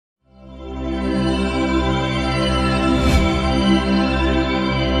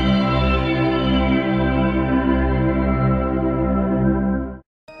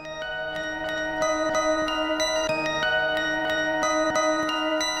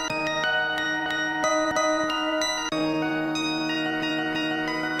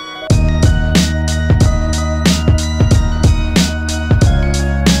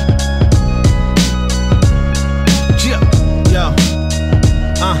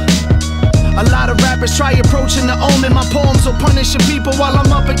rappers try approaching the omen. My poems will punish your people while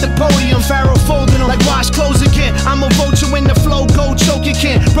I'm up at the podium. Pharaoh folding them like wash clothes again. I'm a vulture when the flow go choke you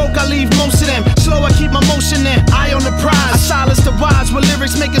can. Broke, I leave most of them. Slow, I keep my motion in. Eye on the prize. I silence the wise with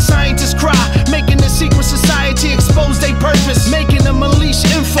lyrics making scientists cry. Making the secret society expose their purpose. Making them unleash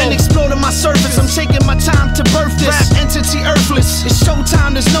info and explode on my surface. I'm taking my time to birth this rap entity earthless. It's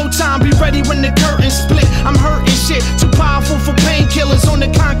showtime, there's no time. Be ready when the curtains split. I'm hurting shit, too powerful for painkillers. On the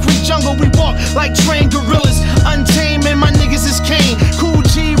concrete jungle we walk like trained gorillas. Untamed and my niggas is Kane. Cool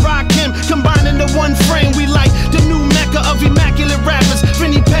G, Rock him, combining the one frame. We like the new mecca of immaculate rappers.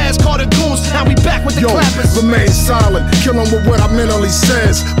 Finny Paz, called the goons, now we back with the clappers. Remain silent, kill him with what I mentally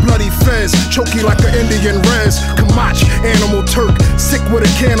says. Bloody fez, choky like an Indian res. Kamach, animal Turk, sick with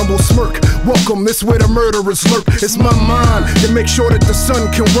a cannibal smirk. Welcome, this where the murderers lurk. It's my mind to make sure that the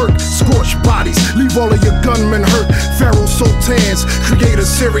sun can work. Scorch bodies, leave all of your gunmen hurt. Pharaoh sultans, create a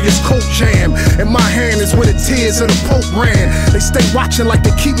serious coat jam. And my hand is where the tears of the Pope ran. They stay watching like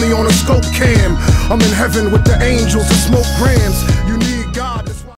they keep me on a scope cam. I'm in heaven with the angels and smoke grams.